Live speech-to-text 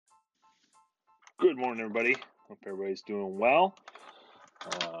Good morning, everybody. Hope everybody's doing well.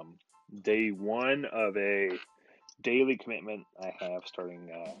 Day one of a daily commitment I have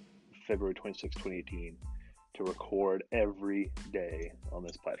starting February 26, 2018 to record every day on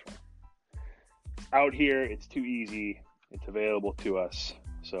this platform. It's out here, it's too easy, it's available to us,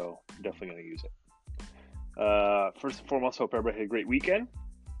 so I'm definitely going to use it. First and foremost, hope everybody had a great weekend.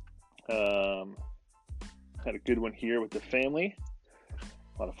 Had a good one here with the family.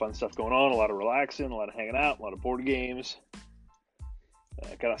 A lot of fun stuff going on, a lot of relaxing, a lot of hanging out, a lot of board games.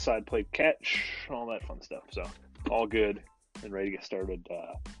 Got outside, played catch, all that fun stuff. So all good and ready to get started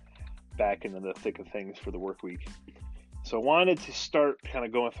back into the thick of things for the work week. So I wanted to start kind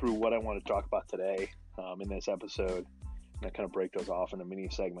of going through what I want to talk about today in this episode. And I kind of break those off into mini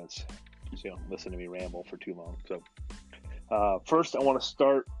segments so you don't listen to me ramble for too long. So first I want to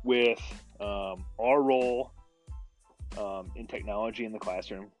start with our role in technology in the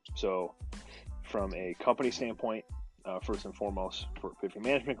classroom. So from a company standpoint, first and foremost for Epiphany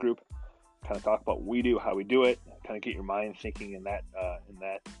Management Group, kind of talk about what we do, how we do it, kind of get your mind thinking in that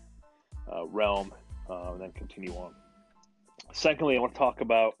realm, and then continue on. Secondly, I want to talk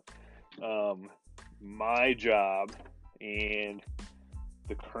about my job and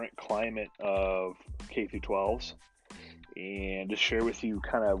the current climate of K through 12s, and to share with you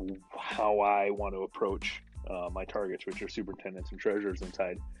kind of how I want to approach my targets, which are superintendents and treasurers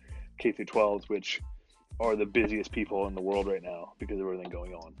inside K through 12s, which are the busiest people in the world right now because of everything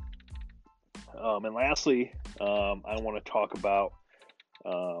going on. And lastly, I want to talk about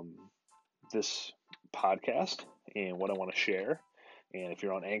this podcast and what I want to share. And if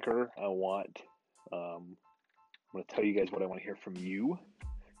you're on Anchor, I'm going to tell you guys what I want to hear from you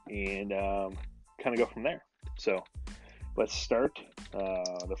and kind of go from there. So let's start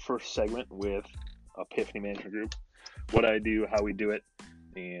the first segment with Epiphany Management Group, what I do, how we do it,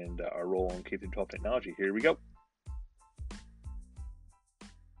 and our role in K through 12 technology. Here we go.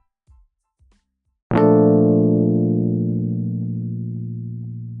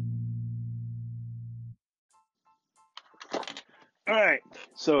 All right.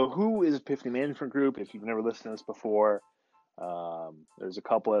 So who is Epiphany Management Group? If you've never listened to this before, there's a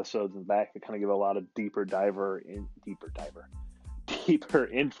couple episodes in the back that kind of give a lot of deeper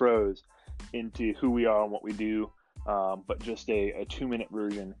intros into who we are and what we do, but just a 2-minute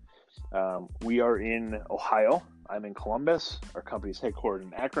version. We are in Ohio. I'm in Columbus. Our company's headquartered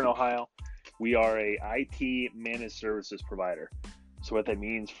in Akron, Ohio. We are a IT managed services provider. So what that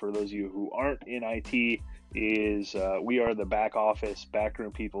means for those of you who aren't in IT is we are the back office,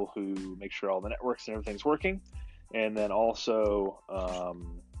 backroom people who make sure all the networks and everything's working, and then also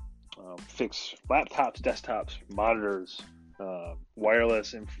fix laptops, desktops, monitors,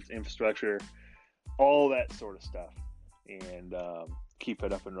 wireless infrastructure, all that sort of stuff, and keep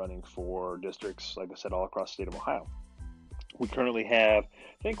it up and running for districts, like I said, all across the state of Ohio. We currently have,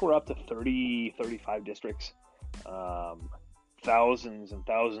 I think we're up to 35 districts, thousands and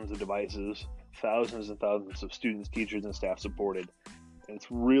thousands of devices, thousands and thousands of students, teachers, and staff supported. And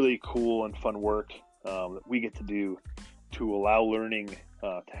it's really cool and fun work that we get to do to allow learning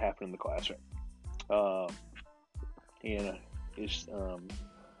to happen in the classroom. And it's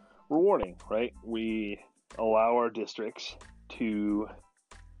rewarding, right? We allow our districts to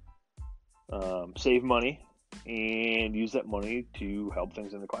save money and use that money to help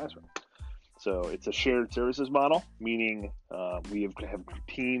things in the classroom. So it's a shared services model, meaning we have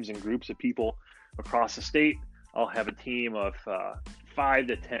teams and groups of people across the state. I'll have a team of 5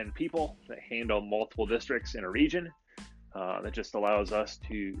 to 10 people that handle multiple districts in a region. That just allows us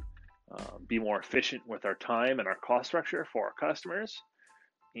to be more efficient with our time and our cost structure for our customers.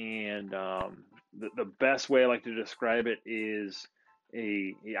 And the best way I like to describe it is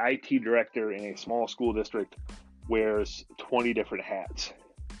a IT director in a small school district wears 20 different hats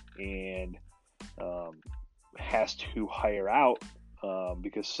and has to hire out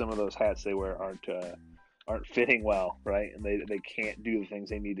because some of those hats they wear aren't fitting well, right? And they can't do the things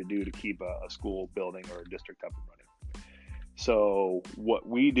they need to do to keep a school building or a district up and running. So what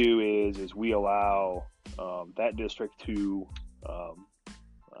we do is we allow that district to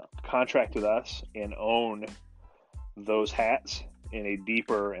contract with us and own those hats in a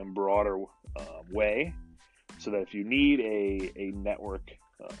deeper and broader way, so that if you need a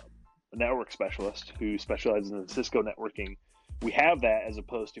network specialist who specializes in Cisco networking, we have that, as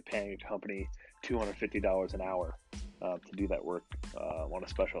opposed to paying a company $250 an hour to do that work on a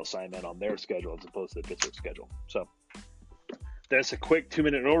special assignment on their schedule as opposed to the district schedule. So that's a quick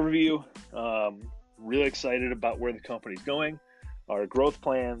 2-minute overview. Really excited about where the company's going, our growth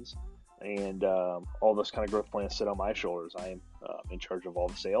plans, and all those kind of growth plans sit on my shoulders. I am in charge of all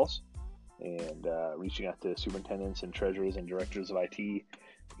the sales and reaching out to superintendents and treasurers and directors of IT,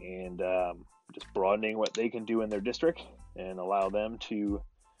 and just broadening what they can do in their district and allow them to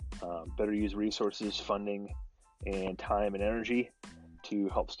better use resources, funding, and time and energy to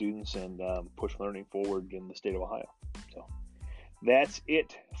help students and push learning forward in the state of Ohio. So that's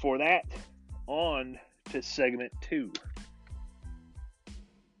it for that. On to segment 2.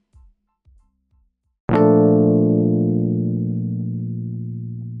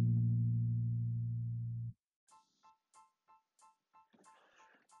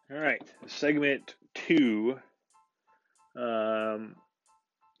 All right, segment 2.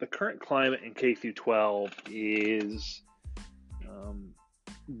 The current climate in K through 12 is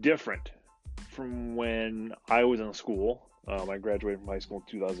different from when I was in school. I graduated from high school in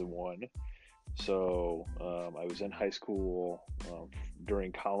 2001. So I was in high school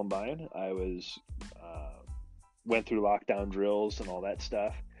during Columbine. I went through lockdown drills and all that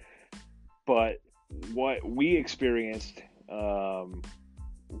stuff. But what we experienced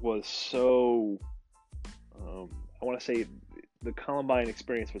was so, I want to say the Columbine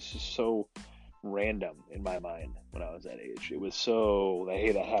experience was just so random in my mind when I was that age. It was so,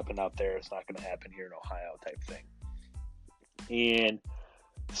 hey, that happened out there, it's not going to happen here in Ohio type thing. And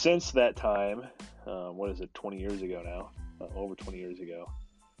since that time, 20 years ago now, over 20 years ago,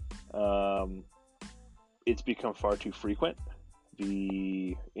 it's become far too frequent.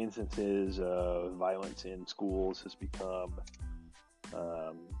 The instances of violence in schools has become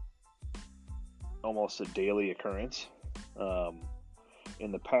almost a daily occurrence.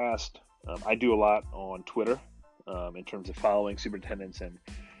 In the past, I do a lot on Twitter in terms of following superintendents and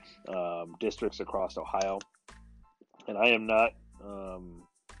districts across Ohio. And I am not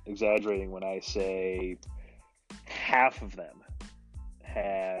exaggerating when I say half of them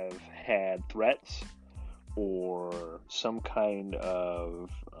have had threats or some kind of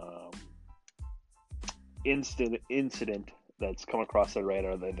incident that's come across their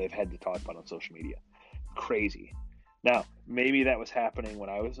radar that they've had to talk about on social media. Crazy. Now, maybe that was happening when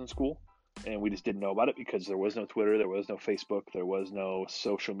I was in school and we just didn't know about it because there was no Twitter, there was no Facebook, there was no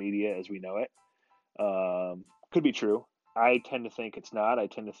social media as we know it. Could be true. I tend to think it's not. I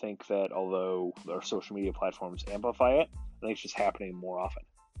tend to think that although our social media platforms amplify it, I think it's just happening more often,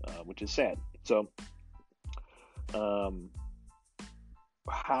 which is sad. So, and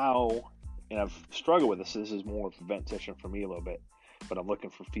I've struggled with this. This is more of a vent session for me a little bit, but I'm looking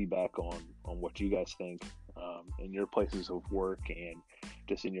for feedback on what you guys think in your places of work and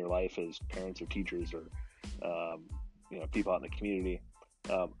just in your life as parents or teachers or people out in the community.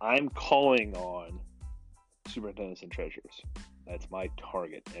 I'm calling on superintendents and treasurers. That's my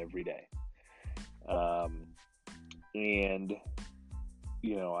target every day. And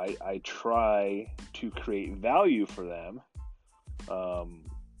I try to create value for them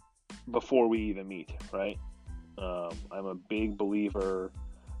before we even meet, right? I'm a big believer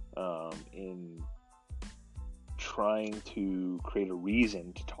in trying to create a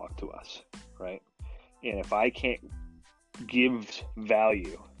reason to talk to us, right? And if I can't give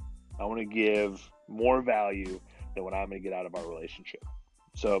value, I want to give more value than what I'm going to get out of our relationship.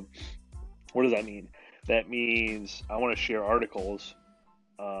 So what does that mean? That means I want to share articles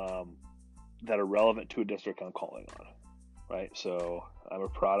that are relevant to a district I'm calling on, right? So I'm a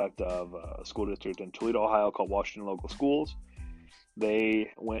product of a school district in Toledo, Ohio called Washington Local Schools.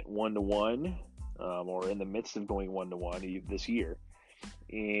 They went 1-to-1 or in the midst of going 1-to-1 this year.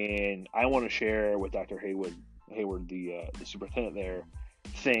 And I want to share with Dr. Hayward, the superintendent there,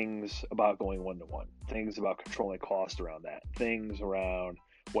 things about going 1-to-1, things about controlling cost around that, things around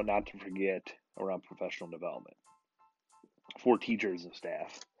what not to forget around professional development for teachers and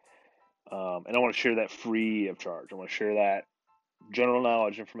staff. And I want to share that free of charge. I want to share that general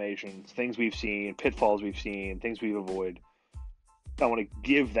knowledge information, things we've seen, pitfalls we've seen, things we've avoided. I want to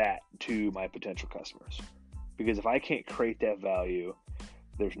give that to my potential customers. Because if I can't create that value,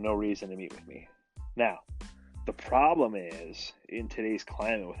 there's no reason to meet with me. Now, the problem is, in today's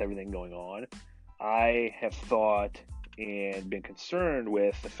climate with everything going on, I have thought and been concerned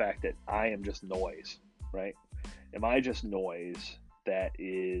with the fact that I am just noise, right? Am I just noise that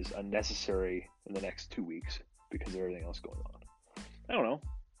is unnecessary in the next 2 weeks because of everything else going on? I don't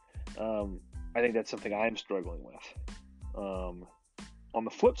know. I think that's something I'm struggling with. On the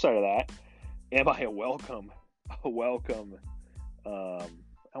flip side of that, am I a welcome, I don't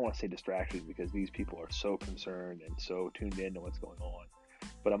want to say distraction because these people are so concerned and so tuned in to what's going on.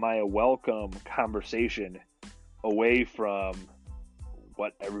 But am I a welcome conversation away from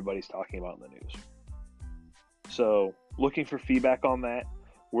what everybody's talking about in the news? So looking for feedback on that.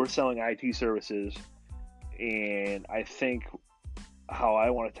 We're selling IT services, and I think how I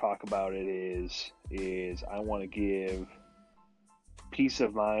want to talk about it is I want to give peace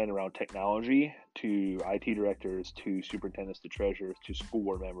of mind around technology to IT directors, to superintendents, to treasurers, to school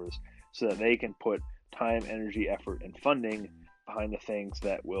board members, so that they can put time, energy, effort, and funding behind the things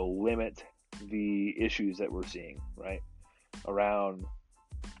that will limit the issues that we're seeing, right? Around,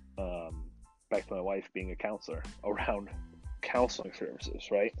 back to my wife being a counselor, around counseling services,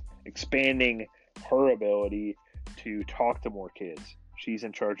 right? Expanding her ability to talk to more kids. She's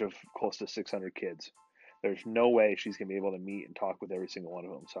in charge of close to 600 kids. There's no way she's going to be able to meet and talk with every single one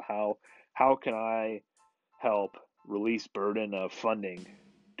of them. So how can I help release burden of funding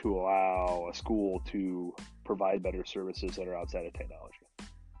to allow a school to provide better services that are outside of technology?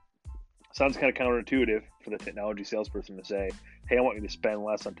 Sounds kind of counterintuitive for the technology salesperson to say, hey, I want you to spend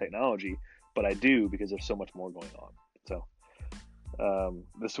less on technology, but I do because there's so much more going on. So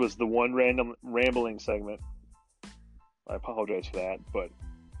this was the one random rambling segment. I apologize for that, but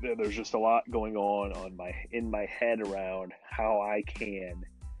there's just a lot going on in my head around how I can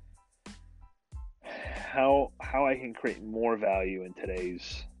create more value in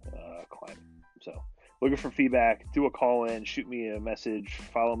today's climate. So looking for feedback, do a call in, shoot me a message,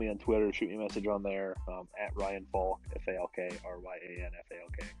 follow me on Twitter, shoot me a message on there, at Ryan Falk, Falk, Ryan Falk.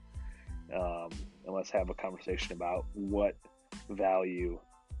 And let's have a conversation about what value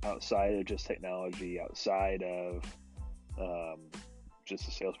outside of just technology, outside of just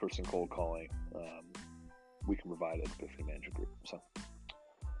a salesperson cold calling, we can provide at the Epiphany Management Group. So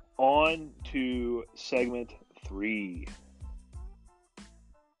on to segment 3.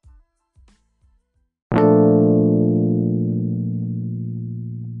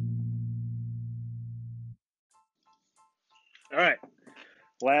 All right,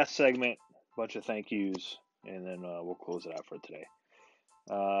 last segment, bunch of thank yous, and then we'll close it out for today.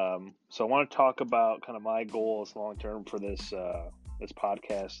 So I want to talk about kind of my goals long term for this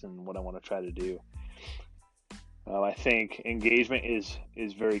podcast and what I want to try to do. I think engagement is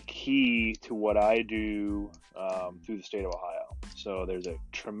very key to what I do through the state of Ohio. So there's a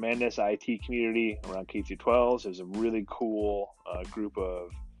tremendous IT community around K-12s. There's a really cool group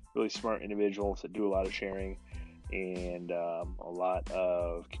of really smart individuals that do a lot of sharing and a lot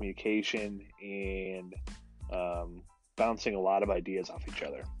of communication and bouncing a lot of ideas off each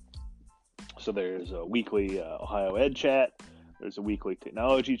other. So there's a weekly Ohio Ed chat. There's a weekly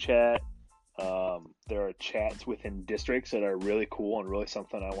technology chat. There are chats within districts that are really cool and really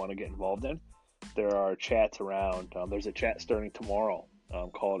something I want to get involved in. There are chats around. There's a chat starting tomorrow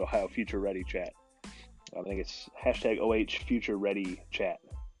called Ohio Future Ready Chat. I think it's hashtag OH Future Ready Chat.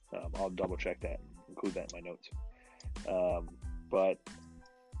 I'll double check that and include that in my notes. But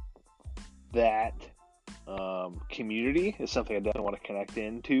that community is something I definitely want to connect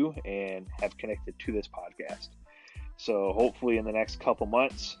into and have connected to this podcast. So hopefully in the next couple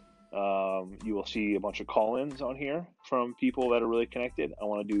months, you will see a bunch of call-ins on here from people that are really connected. I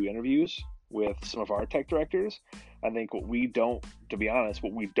want to do interviews with some of our tech directors. I think what we don't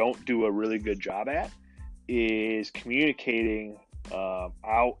do a really good job at is communicating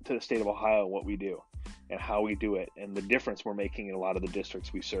out to the state of Ohio what we do and how we do it and the difference we're making in a lot of the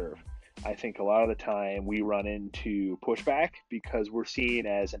districts we serve. I think a lot of the time we run into pushback because we're seen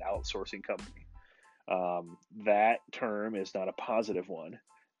as an outsourcing company. That term is not a positive one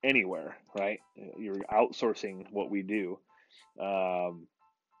anywhere, right? You're outsourcing what we do.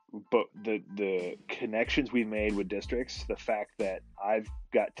 But the connections we've made with districts, the fact that I've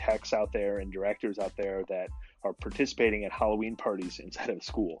got techs out there and directors out there that are participating at Halloween parties inside of a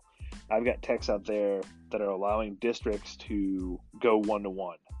school. I've got techs out there that are allowing districts to go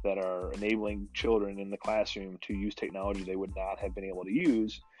one-to-one, that are enabling children in the classroom to use technology they would not have been able to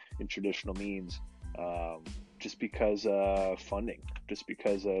use in traditional means, just because of funding, just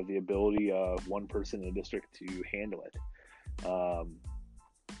because of the ability of one person in a district to handle it.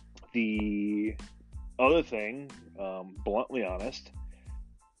 The other thing, bluntly honest,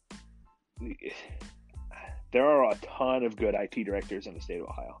 there are a ton of good IT directors in the state of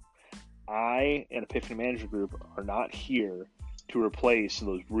Ohio. I and Epiphany Management Group are not here to replace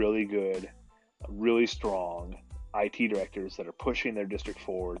those really good, really strong IT directors that are pushing their district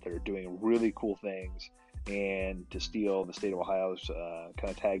forward, that are doing really cool things, and to steal the state of Ohio's kind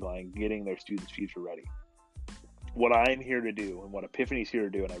of tagline, getting their students future ready. What I'm here to do and what Epiphany's here to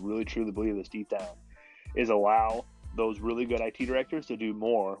do, and I really truly believe this deep down, is allow those really good IT directors to do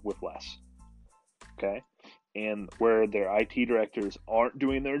more with less. Okay? And where their IT directors aren't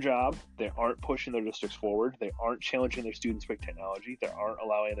doing their job, they aren't pushing their districts forward, they aren't challenging their students with technology, they aren't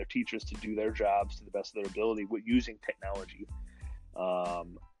allowing their teachers to do their jobs to the best of their ability with using technology.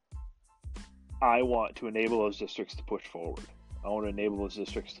 I want to enable those districts to push forward. I want to enable those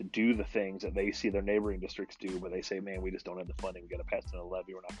districts to do the things that they see their neighboring districts do, but they say, man, we just don't have the funding. We got to pass it in a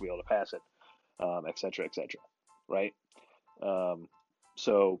levy. We're not going to be able to pass it, et cetera, et cetera. Right?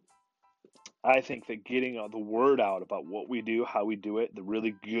 So I think that getting the word out about what we do, how we do it, the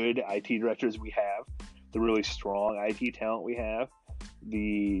really good IT directors we have, the really strong IT talent we have,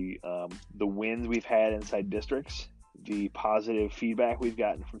 the wins we've had inside districts, the positive feedback we've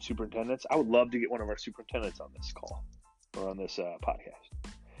gotten from superintendents. I would love to get one of our superintendents on this call or on this podcast.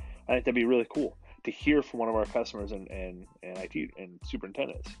 I think that'd be really cool to hear from one of our customers and IT and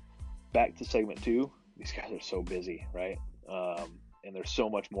superintendents. Back to segment 2, these guys are so busy, right? And there's so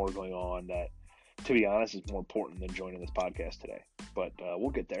much more going on that, to be honest, is more important than joining this podcast today. But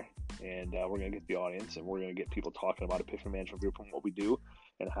we'll get there, and we're going to get the audience, and we're going to get people talking about Epiphany Management Group and what we do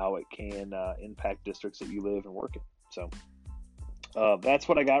and how it can impact districts that you live and work in. So that's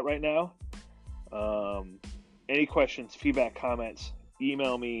what I got right now. Any questions, feedback, comments,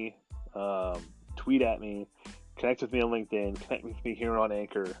 email me, tweet at me, connect with me on LinkedIn, connect with me here on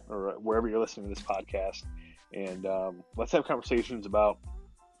Anchor or wherever you're listening to this podcast. And let's have conversations about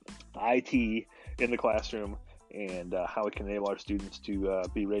IT in the classroom and how we can enable our students to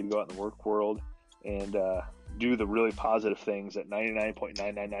be ready to go out in the work world and do the really positive things that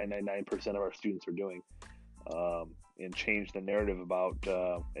 99.99999% of our students are doing, and change the narrative about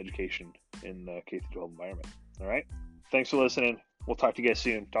education in the K-12 environment. All right. Thanks for listening. We'll talk to you guys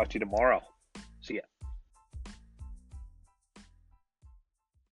soon. Talk to you tomorrow. See ya.